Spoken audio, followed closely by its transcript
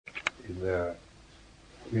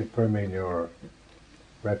you permit your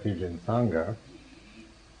refuge in Sangha.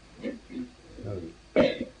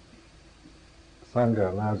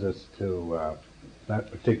 Sangha allows us to,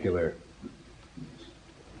 that particular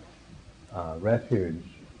refuge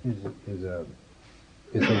is a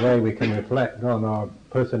way we can reflect on our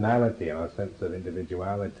personality and our sense of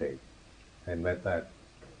individuality and let that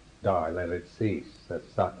die, let it cease, that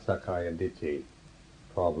Sakkaya Ditthi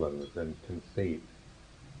problems and conceit.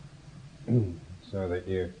 So that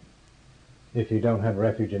if you don't have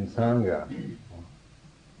refuge in Sangha,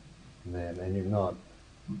 and you've not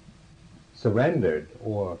surrendered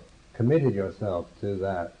or committed yourself to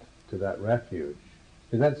that refuge,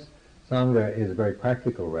 because Sangha is a very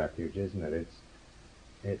practical refuge, isn't it?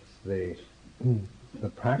 It's the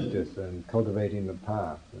practice and cultivating the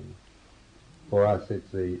path, and for us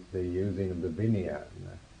it's the using of the Vinaya.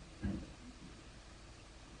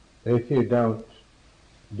 If you don't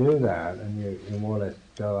do that, and you more or less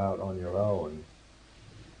go out on your own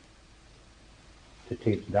to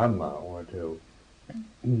teach Dhamma or to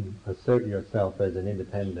assert yourself as an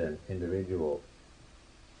independent individual,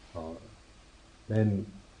 then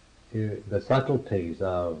the subtleties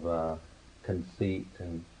of conceit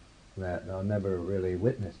and that are never really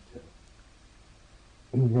witnessed to.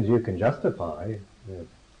 Because you can justify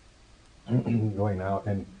going out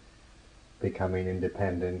and becoming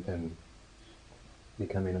independent and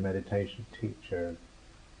becoming a meditation teacher,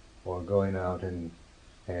 or going out and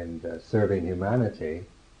serving humanity.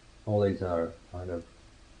 All these are kind of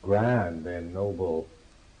grand and noble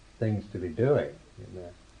things to be doing in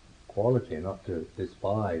their quality, and not to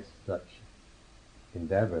despise such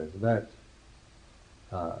endeavors. But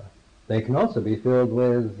they can also be filled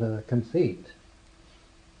with conceit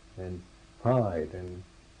and pride and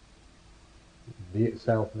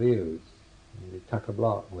self-views. You tuck a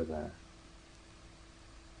block with that.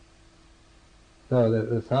 So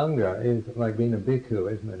the Sangha is like being a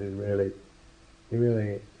bhikkhu, isn't it? You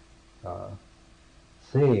really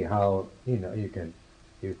see how,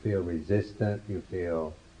 you feel resistant, you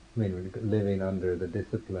feel, living under the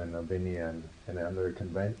discipline of Vinaya and under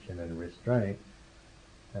convention and restraint,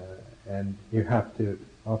 and you have to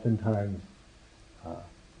oftentimes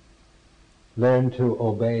learn to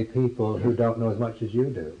obey people who don't know as much as you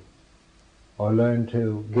do, or learn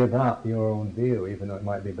to give up your own view, even though it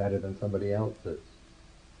might be better than somebody else's.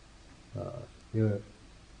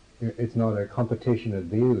 It's not a competition of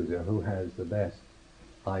views or who has the best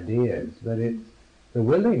ideas, but it's the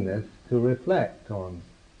willingness to reflect on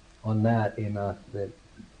that in us that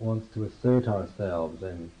wants to assert ourselves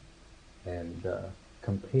and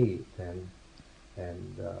compete and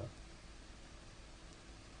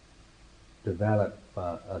develop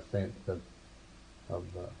a sense of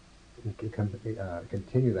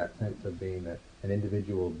continue that sense of being an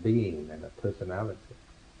individual being and a personality.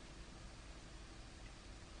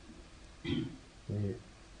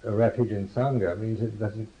 A refuge in Sangha means it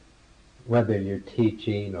doesn't, whether you're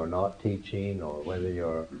teaching or not teaching, or whether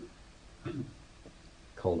you're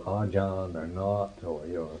called Ajahn or not, or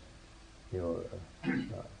you're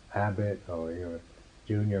abbot, or you're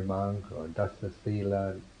junior monk, or Dasa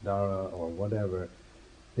Sila, Dara, or whatever,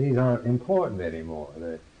 these aren't important anymore.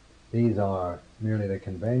 These are merely the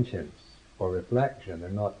conventions for reflection. They're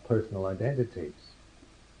not personal identities.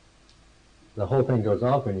 The whole thing goes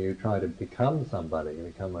off when you try to become somebody. You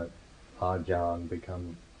become an Ajahn,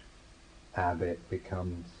 become abbot,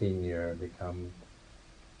 become senior, become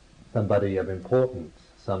somebody of importance,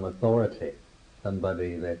 some authority,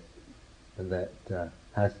 somebody that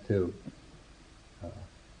has to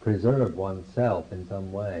preserve oneself in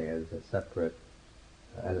some way as a separate,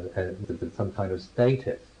 as some kind of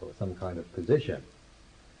status or some kind of position.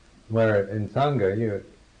 Where in Sangha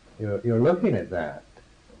you're looking at that.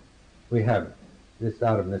 We have this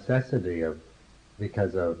out of necessity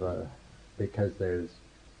because there's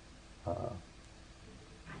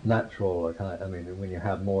natural when you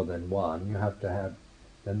have more than one, you have to have,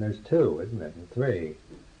 then there's two, isn't it, and three.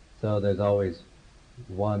 So there's always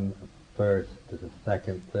one first, there's a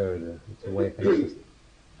second, third. It's the way things just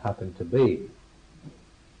happen to be.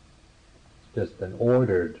 It's just an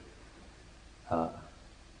ordered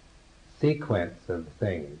sequence of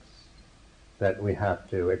things that we have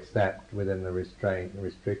to accept within the restraint and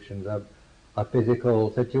restrictions of a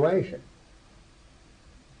physical situation.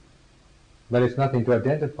 But it's nothing to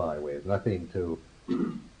identify with, nothing to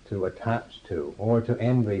attach to, or to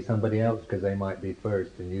envy somebody else because they might be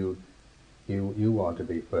first and you want to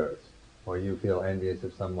be first, or you feel envious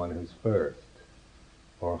of someone who's first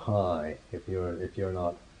or high. If you're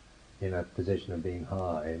not in a position of being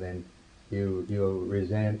high, then you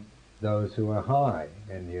resent those who are high,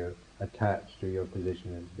 and you attach to your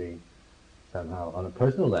position as being somehow, on a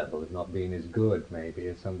personal level, as not being as good, maybe,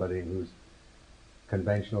 as somebody whose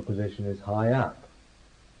conventional position is high up.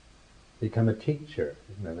 Become a teacher.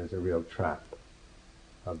 There's a real trap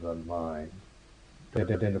of the mind to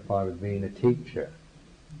identify with being a teacher,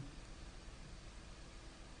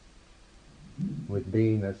 with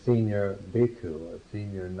being a senior bhikkhu, a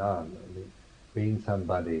senior nun, being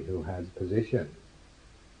somebody who has position.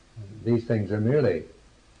 These things are merely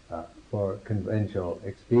for conventional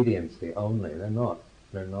expediency only. They're not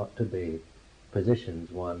to be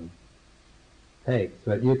positions one takes.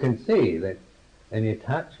 But you can see that any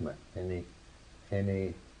attachment, any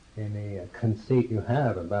conceit you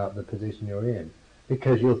have about the position you're in,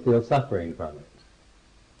 because you'll feel suffering from it.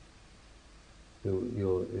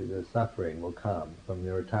 The suffering will come from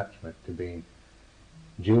your attachment to being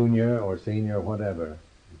junior or senior or whatever,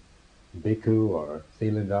 bhikkhu or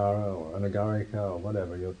siladhara or anagarika or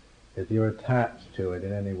whatever. If you're attached to it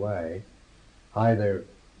in any way, either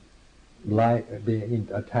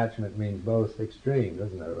attachment means both extreme,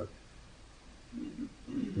 doesn't it?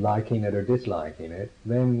 Liking it or disliking it,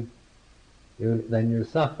 then you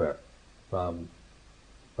suffer from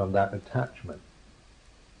that attachment.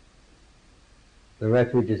 The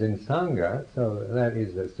refuge is in Sangha, so that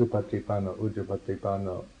is the Supatipanno,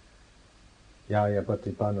 Ujjapatipanno,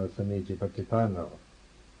 Yayapatipanno, Samijipatipanno.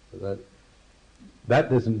 So that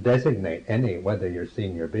doesn't designate whether you're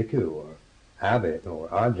senior bhikkhu or abbot or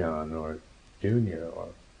ajahn or junior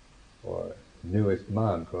or newest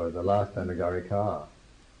monk or the last anagarika.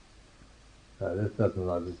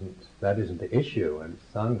 That isn't the issue in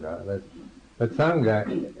Sangha. But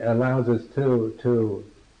Sangha allows us to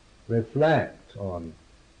reflect on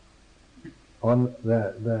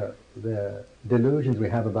the delusions we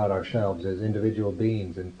have about ourselves as individual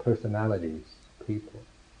beings and personalities, people.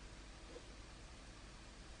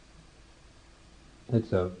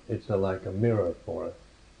 It's like a mirror for us.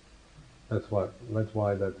 That's why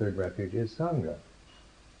the third refuge is Sangha.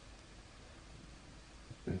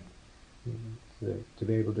 To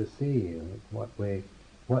be able to see what we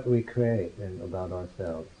create about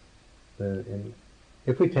ourselves.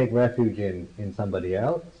 If we take refuge in somebody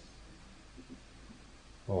else,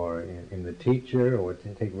 or in the teacher, or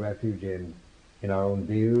to take refuge in our own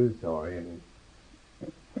views, or in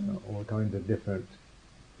all kinds of different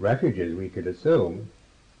refuges we could assume,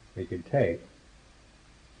 we could take,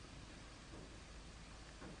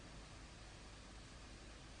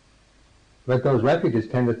 but those refuges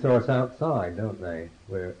tend to throw us outside, don't they?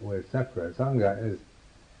 We're separate. Sangha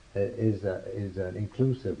is an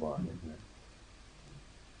inclusive one, isn't it?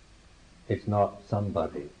 It's not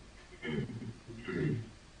somebody.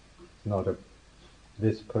 It's not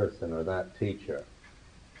this person or that teacher.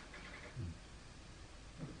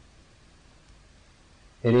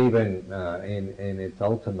 It even, in its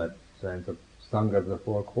ultimate sense, of Sangha of the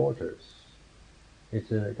Four Quarters.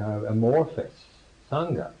 It's a kind of amorphous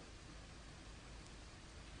Sangha.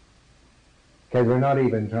 Because we're not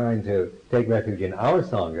even trying to take refuge in our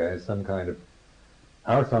Sangha as some kind of,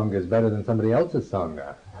 our Sangha is better than somebody else's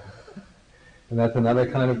Sangha. And that's another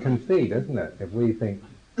kind of conceit, isn't it? If we think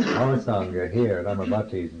our Sangha here at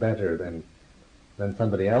Amaravati is better than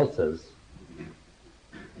somebody else's,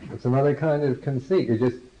 it's another kind of conceit. You're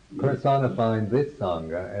just personifying this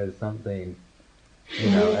Sangha as something,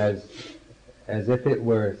 as if it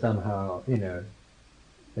were somehow,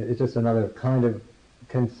 it's just another kind of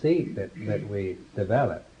conceit that we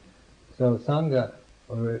develop. So Sangha,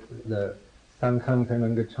 or the Sangham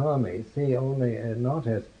Saranam Gacchami, see only not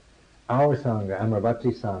as our Sangha,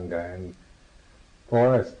 Amaravati Sangha, and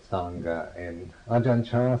Forest Sangha, and Ajahn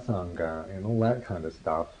Chah Sangha, and all that kind of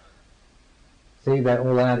stuff. See that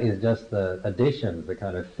all that is just the additions, the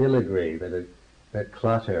kind of filigree that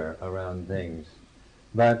clutter around things.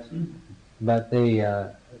 But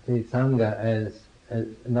the Sangha as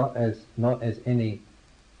not as any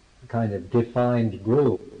kind of defined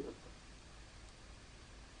group.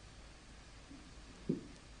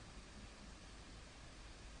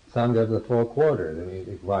 Sangha of the Four Quarters. I mean,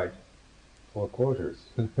 it's right, Four Quarters.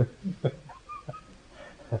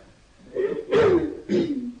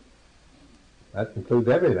 That includes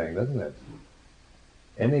everything, doesn't it?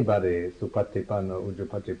 Anybody, Supatipanno,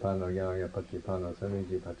 Ujjapatipanno, Yayapatipanno,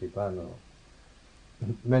 Samijipatipanno.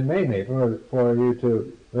 But mainly for you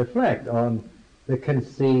to reflect on the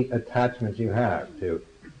conceit attachments you have to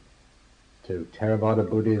Theravada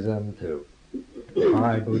Buddhism, to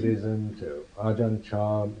Thai Buddhism, to Ajahn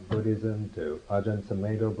Chah Buddhism, to Ajahn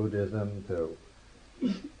Sumedho Buddhism, to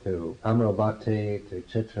Amaravati, to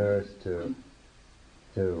Chithurst,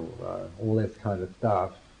 to all this kind of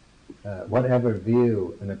stuff. whatever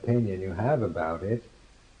view and opinion you have about it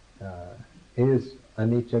is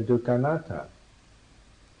anicca dukkha anatta.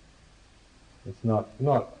 It's not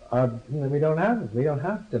our, we don't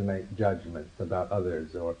have to make judgments about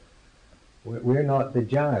others, or we're not the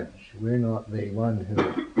judge. We're not the one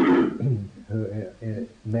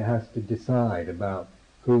who has to decide about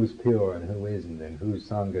who's pure and who isn't, and whose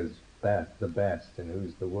sanga's the best and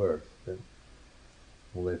who's the worst. And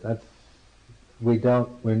all this,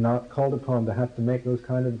 we're not called upon to have to make those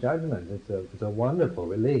kind of judgments. It's a wonderful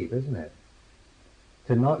relief, isn't it?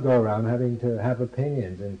 To not go around having to have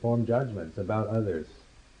opinions and form judgments about others,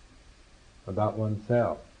 about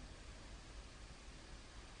oneself.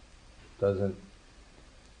 Doesn't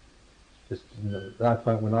just, that's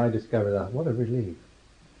why when I discovered that, what a relief.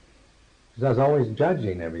 Because I was always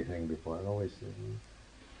judging everything before.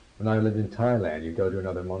 When I lived in Thailand, you go to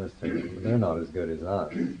another monastery, but they're not as good as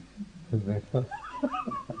us.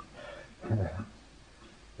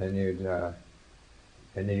 And you'd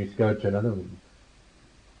go to another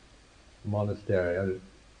monastery.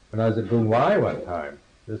 When I was at Bungwai one time,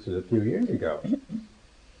 this was a few years ago,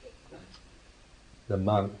 the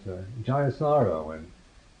monks, Jayasaro and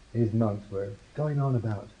these monks were going on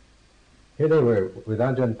about, here they were with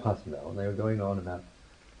Ajahn Pasno, and they were going on about,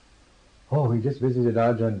 oh, we just visited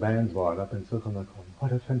Ajahn Banswara up in Sukhumnakhon.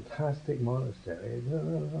 What a fantastic monastery. Blah,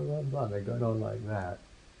 blah, blah. They're going on like that.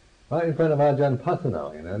 Right in front of Ajahn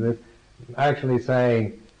Pasno, you know, they're actually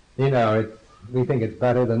saying, you know, we think it's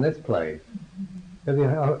better than this place.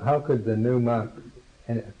 Because how could the new monk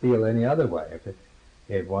feel any other way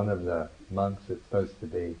if one of the monks that's supposed to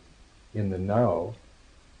be in the know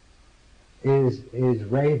is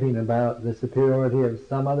raving about the superiority of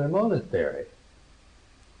some other monastery?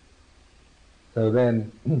 So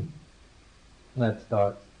then that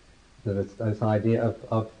starts this idea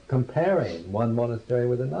of comparing one monastery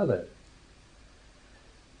with another.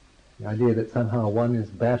 The idea that somehow one is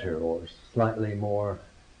better or slightly more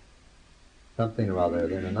something or other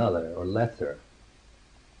than another, or lesser.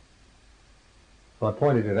 So I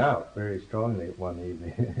pointed it out very strongly one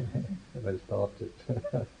evening. I stopped it.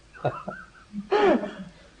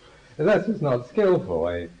 That's just not skillful.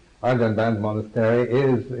 Ajahn Ban's monastery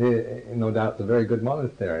is no doubt a very good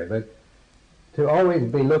monastery, but to always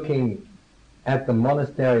be looking at the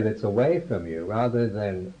monastery that's away from you rather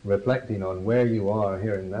than reflecting on where you are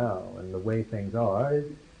here and now and the way things are,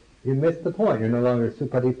 you miss the point. You're no longer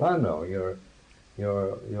supadipanno. You're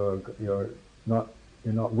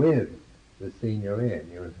not with the scene you're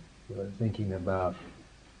in. You're thinking about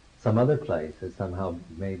some other place as somehow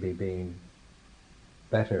maybe being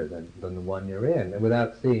better than the one you're in, and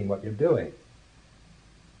without seeing what you're doing.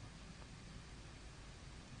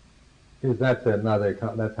 Because that's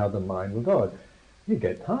how the mind will go. You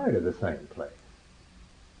get tired of the same place.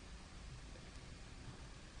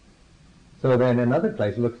 So then another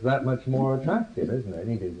place looks that much more attractive, isn't it?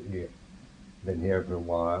 You've been here for a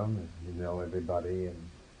while, and you know everybody, and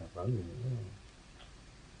I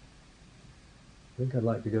think I'd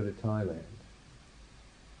like to go to Thailand.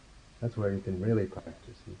 That's where you can really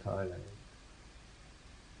practice, in Thailand.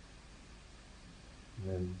 And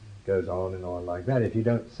then it goes on and on like that. If you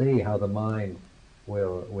don't see how the mind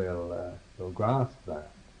will grasp that.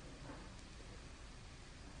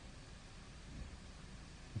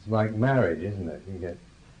 It's like marriage, isn't it? You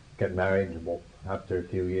get married after a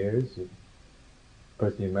few years. The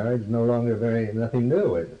person you married is no longer nothing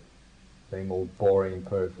new, is it? Same old boring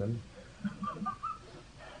person.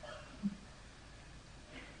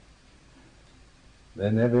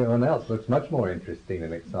 Then everyone else looks much more interesting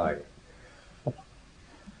and exciting.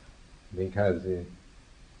 Because if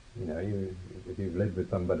you've lived with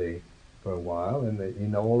somebody for a while, and you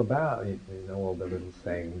know all about, you know all the little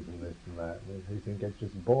sayings and this and that, you think it's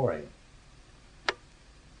just boring.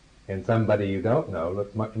 And somebody you don't know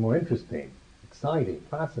looks much more interesting, exciting,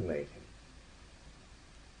 fascinating.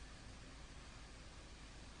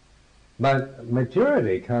 But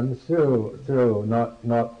maturity comes through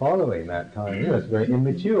not following that kind of, it's very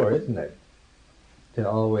immature, isn't it? To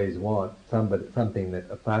always want something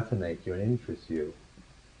that fascinates you and interests you.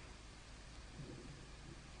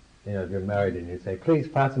 You know, if you're married and you say, please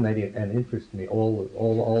fascinate and interest me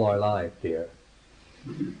all our life, dear.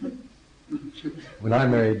 When I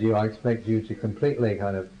married you, I expect you to completely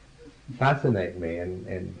kind of fascinate me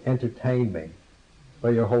and entertain me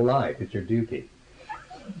for your whole life. It's your duty.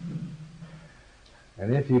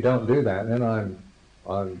 And if you don't do that, then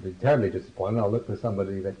I'll be terribly disappointed. I'll look for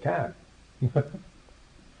somebody that can.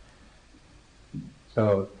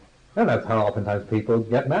 So, and that's how oftentimes people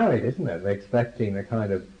get married, isn't it? They're expecting a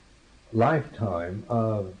kind of lifetime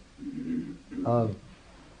of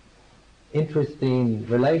interesting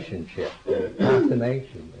relationship,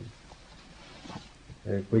 fascination.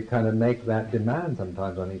 We kind of make that demand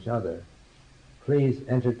sometimes on each other. Please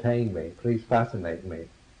entertain me. Please fascinate me.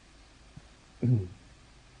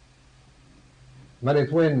 But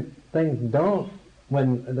it's when things don't,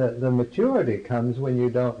 when the maturity comes when you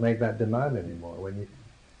don't make that demand anymore, when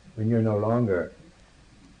you're no longer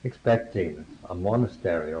expecting a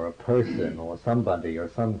monastery or a person or somebody or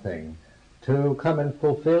something to come and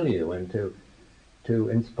fulfill you and to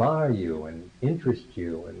inspire you and interest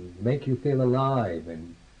you and make you feel alive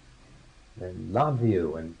and love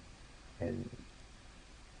you and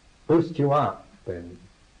boost you up and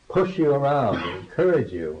push you around and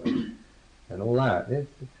encourage you and all that.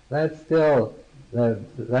 That's still the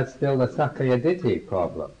Sakkaya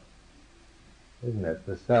problem, isn't it?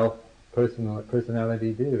 The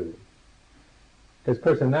personality do. Because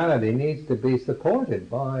personality needs to be supported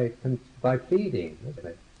by feeding, isn't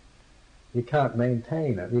it? You can't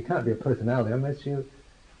maintain it. You can't be a personality unless you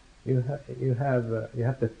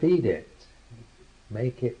have to feed it,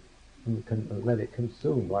 make it, let it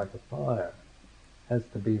consume like a fire. Has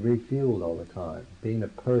to be refueled all the time. Being a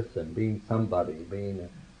person, being somebody, being a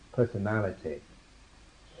personality.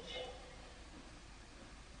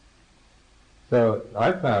 So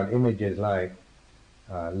I found images like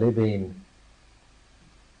living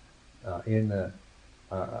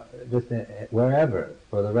wherever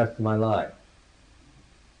for the rest of my life.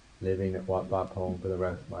 Living at Wat Pah Pong for the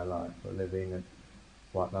rest of my life, or living at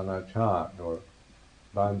Wat Nanachat, or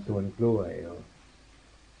Ban Suan Klue,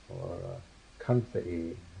 or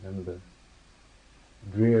Kamsa'i, and the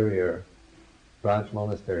drearier branch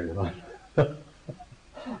monasteries.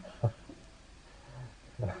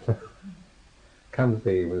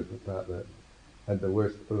 Kamsa'i was had the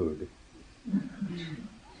worst food.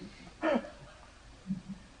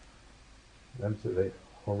 Absolutely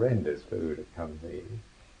horrendous food at Kamsa'i.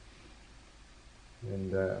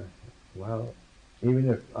 And well, even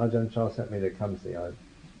if Ajahn Chah sent me to Kamsa'i,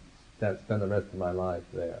 I'd spend the rest of my life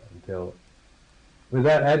there until, with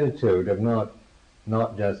that attitude of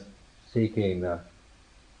not just seeking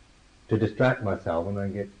to distract myself when I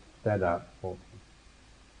get fed up or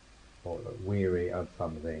weary of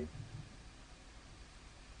something.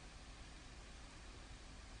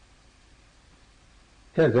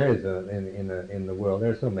 Because there is in the world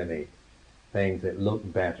there are so many things that look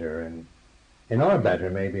better and are better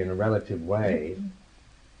maybe in a relative way,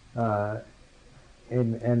 and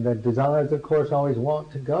the desires of course always want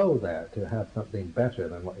to go there to have something better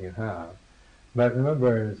than what you have. But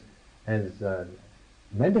remember, as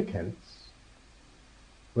mendicants,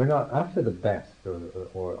 we're not after the best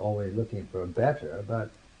or always looking for a better, but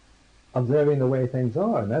observing the way things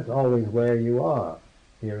are, and that's always where you are,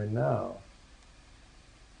 here and now.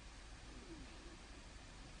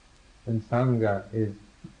 And Sangha is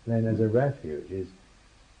then as a refuge, is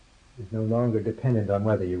no longer dependent on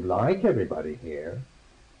whether you like everybody here,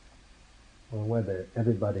 or whether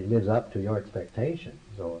everybody lives up to your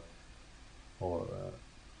expectations, or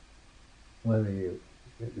whether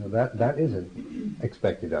that isn't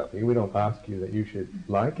expected of you. We don't ask you that you should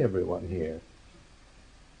like everyone here.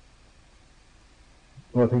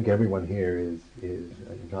 Well, I think everyone here is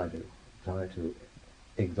trying to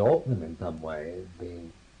exalt them in some way, as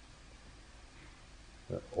being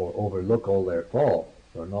or overlook all their faults,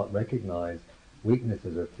 or not recognize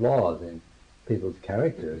weaknesses or flaws in people's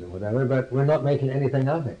characters and whatever, but we're not making anything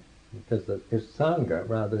of it, because it's Sangha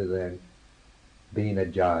rather than being a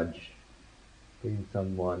judge, being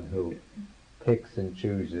someone who picks and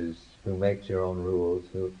chooses, who makes your own rules,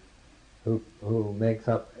 who makes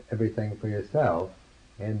up everything for yourself,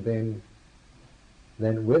 and then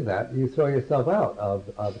with that you throw yourself out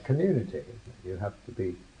of community.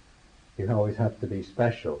 You always have to be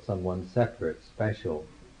special, someone separate, special,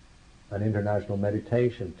 an international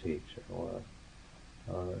meditation teacher, or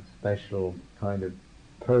a special kind of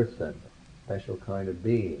person, special kind of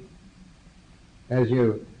being. As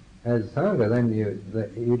Sangha, then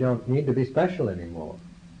you don't need to be special anymore.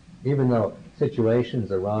 Even though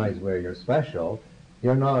situations arise where you're special,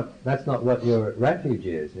 that's not what your refuge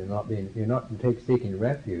is. You're not seeking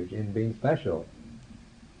refuge in being special.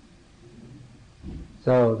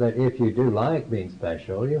 So that if you do like being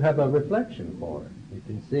special, you have a reflection for it. You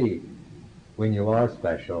can see when you are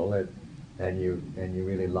special, and you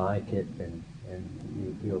really like it, and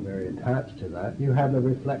you feel very attached to that. You have a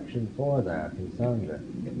reflection for that in Sangha,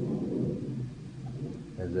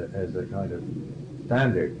 as a kind of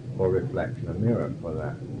standard for reflection, a mirror for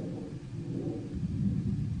that.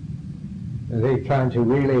 And they're trying to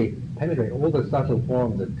really penetrate all the subtle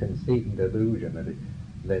forms of conceit and delusion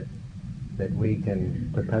that that we can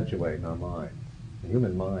perpetuate in our minds. The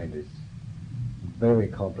human mind is very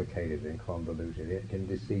complicated and convoluted. It can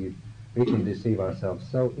deceive, we can deceive ourselves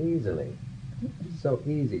so easily. It's so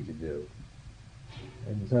easy to do.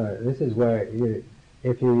 And so this is where you,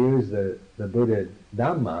 if you use the Buddha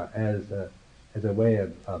Dhamma as a way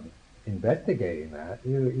of investigating that,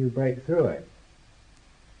 you break through it.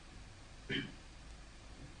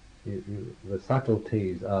 The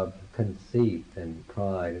subtleties of conceit and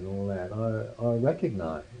pride and all that are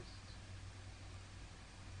recognized.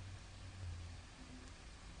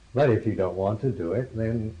 But if you don't want to do it,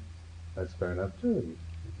 then that's fair enough too.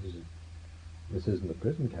 This isn't a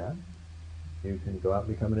prison camp. You can go out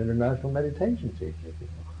and become an international meditation teacher if you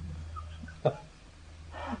want.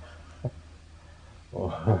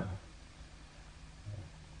 Or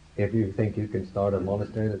if you think you can start a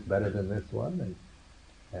monastery that's better than this one,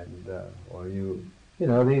 or you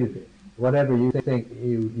know, whatever you think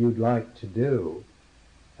you'd like to do,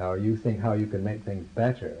 or you think how you can make things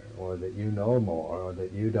better, or that you know more, or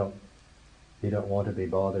that you don't want to be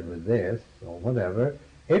bothered with this, or whatever.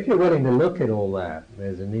 If you're willing to look at all that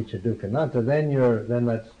as a Anicca Dukkha Anatta, then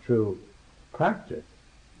that's true practice.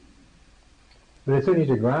 But as soon as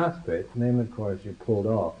you grasp it, then of course you're pulled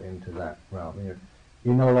off into that realm.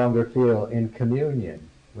 You no longer feel in communion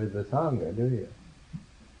with the Sangha, do you?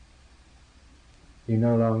 You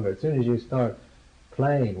no longer, as soon as you start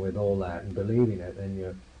playing with all that and believing it, then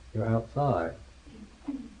you're outside.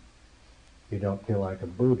 You don't feel like a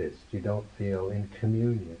Buddhist. You don't feel in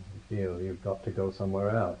communion. You feel you've got to go somewhere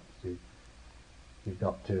else. You've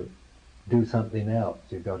got to do something else.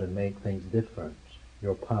 You've got to make things different.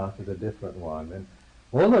 Your path is a different one. And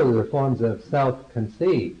all those are forms of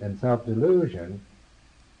self-conceit and self-delusion.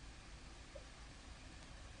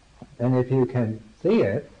 And if you can see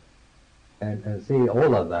it, and see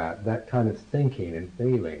all of that kind of thinking and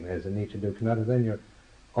feeling as Anicca Dukkha Anatta, then you're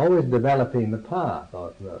always developing the path,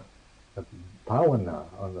 or the bhavana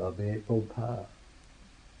of the Eightfold Path.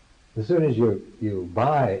 As soon as you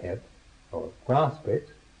buy it, or grasp it,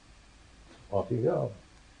 off you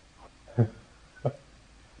go.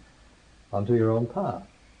 Onto your own path.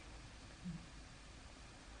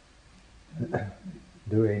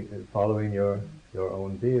 Following your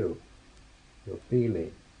own view, your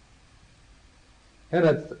feeling.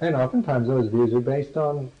 And oftentimes those views are based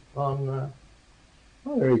on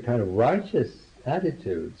very kind of righteous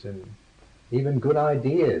attitudes and even good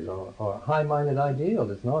ideas or high-minded ideals.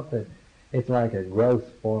 It's not that it's like a gross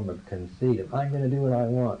form of conceit of I'm going to do what I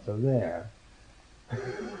want, so there.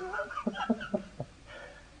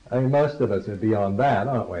 I mean, most of us are beyond that,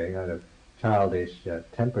 aren't we? Kind of childish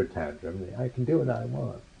temper tantrum. I can do what I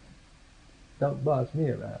want. Don't boss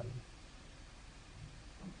me around.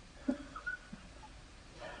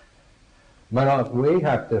 But we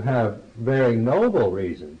have to have very noble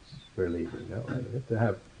reasons for leaving. You know? We have to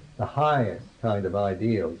have the highest kind of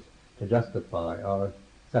ideals to justify our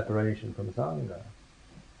separation from Sangha.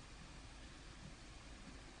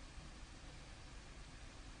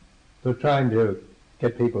 So trying to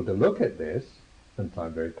get people to look at this is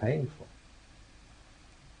sometimes very painful.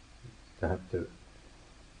 To have to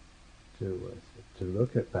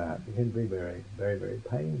look at that, it can be very, very, very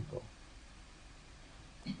painful.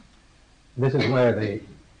 This is where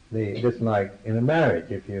just like in a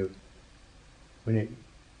marriage, when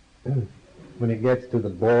it gets to the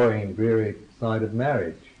boring, dreary side of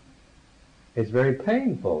marriage, it's very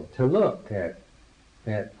painful to look at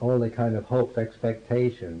all the kind of hopes,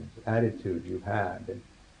 expectations, attitudes you've had,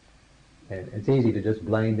 and it's easy to just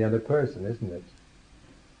blame the other person, isn't it?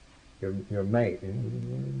 Your mate,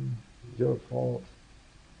 it's your fault.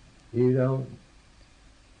 You don't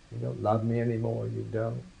love me anymore. You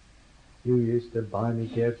don't. You used to buy me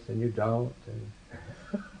gifts and you don't, and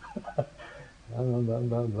blah, blah,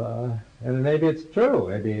 blah, blah. And maybe it's true.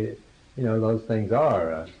 Maybe those things do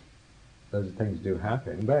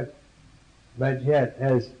happen. But yet,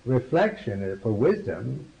 as reflection for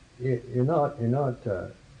wisdom, we're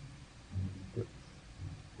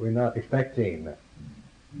not expecting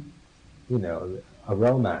a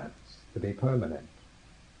romance to be permanent,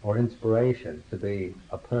 or inspiration to be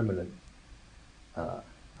a permanent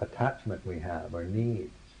attachment we have, or needs.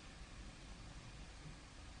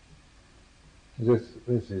 This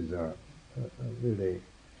is really,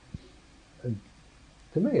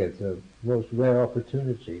 to me, it's a most rare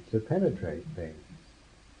opportunity to penetrate things,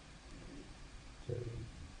 to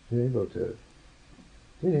be able to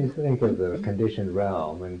think of the conditioned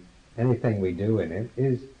realm, and anything we do in it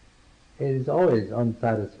is always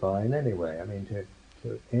unsatisfying anyway. I mean,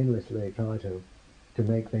 to endlessly try to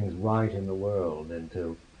make things right in the world, and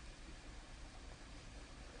to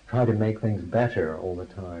try to make things better all the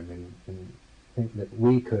time, and think that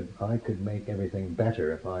I could make everything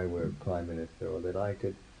better if I were Prime Minister, or that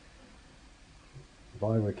if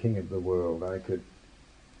I were King of the world, I could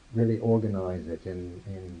really organize it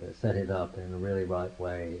and set it up in a really right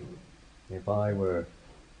way. If I were...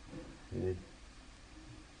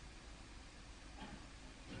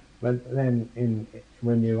 But then,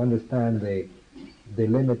 when you understand the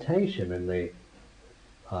limitation and the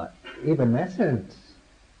evanescence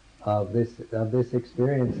of this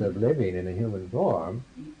experience of living in a human form,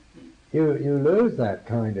 you lose that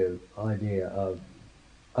kind of idea of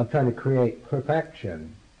trying to create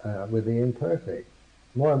perfection with the imperfect.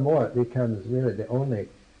 More and more, it becomes really the only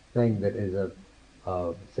thing that is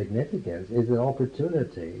of significance is an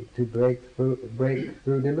opportunity to break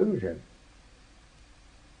through delusion.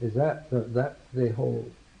 That's the whole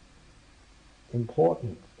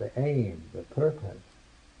importance, the aim, the purpose.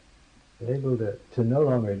 Be able to no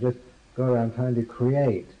longer just go around trying to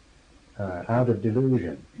create out of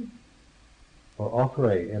delusion, or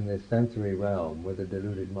operate in this sensory realm with a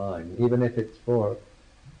deluded mind, even if it's for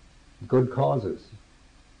good causes.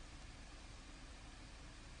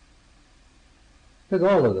 Because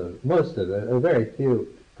all of them, most of them, there are very few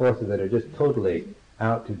forces that are just totally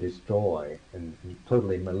out to destroy and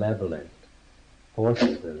totally malevolent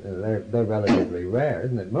forces. They're relatively rare,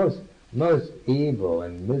 isn't it? Most evil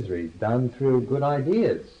and misery is done through good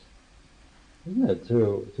ideas, isn't it?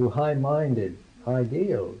 Through high-minded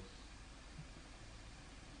ideals.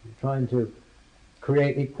 We're trying to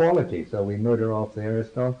create equality, so we murder off the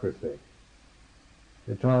aristocracy.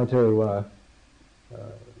 We're trying to,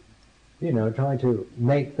 trying to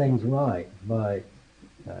make things right by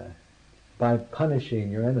punishing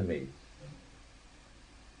your enemies.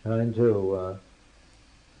 Trying to,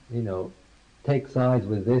 take sides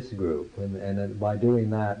with this group, and by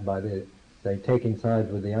doing that, taking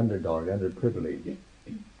sides with the underdog, underprivileged,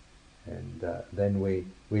 and then we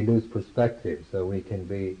lose perspective, so we can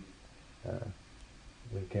be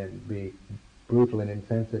brutal and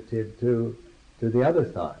insensitive to the other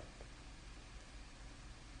side.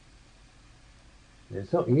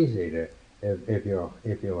 It's so easy to, if you're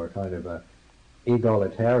kind of a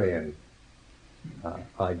egalitarian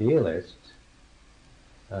idealist,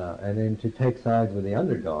 and then to take sides with the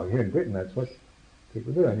underdog. Here in Britain, that's what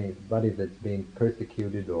people do. Anybody that's being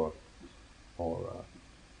persecuted or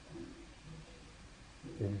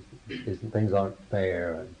things aren't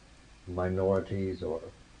fair, and minorities or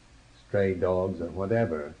stray dogs or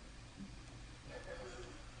whatever.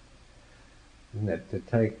 Isn't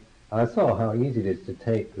it? I saw how easy it is to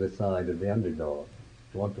take the side of the underdog,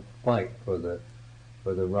 to want to fight for the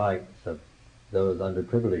rights of those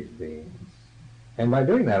underprivileged beings. And by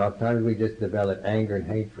doing that, oftentimes we just develop anger and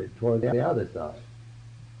hatred toward the other side.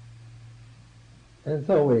 And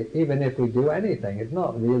so even if we do anything, it's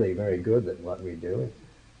not really very good at what we do. It's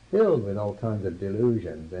filled with all kinds of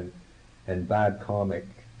delusions and bad karmic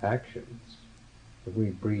actions. If we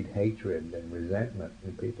breed hatred and resentment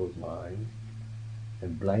in people's minds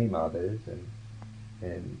and blame others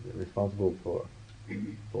and responsible for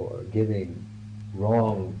giving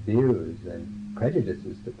wrong views and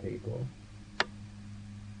prejudices to people,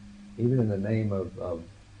 even in the name of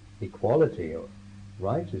equality or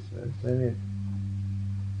righteousness, then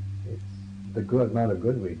it's the good amount of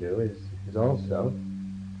good we do is also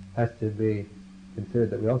has to be considered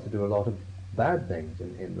that we also do a lot of bad things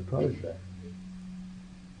in the process.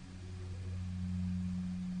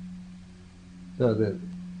 So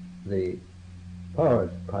the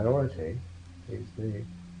priority is the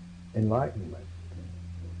enlightenment,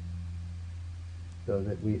 so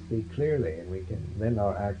that we see clearly, and then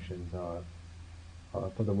our actions are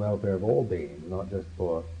for the welfare of all beings, not just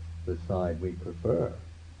for the side we prefer.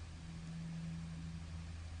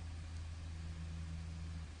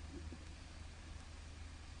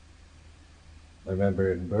 I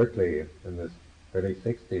remember in Berkeley in the early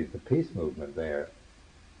 60s, the peace movement there.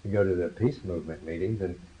 You go to the peace movement meetings,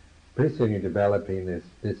 and pretty soon you're developing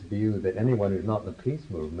this view that anyone who's not in the peace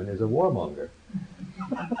movement is a warmonger.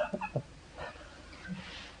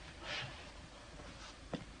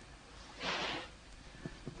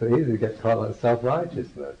 So easy to get caught in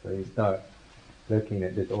self-righteousness. So you start looking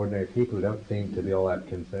at just ordinary people who don't seem to be all that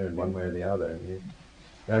concerned one way or the other. And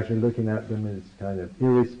you're actually looking at them as kind of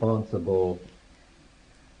irresponsible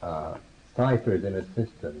ciphers in a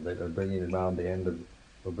system that are bringing around the end of,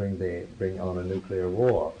 will bring on a nuclear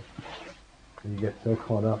war. And you get so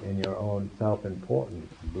caught up in your own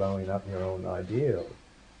self-importance, blowing up your own ideals,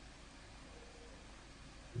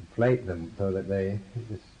 inflate them so that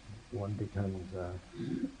one becomes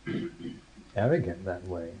arrogant that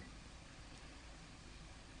way.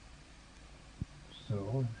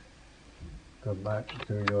 So, go back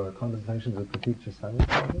to your conversations with the teacher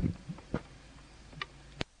Simon.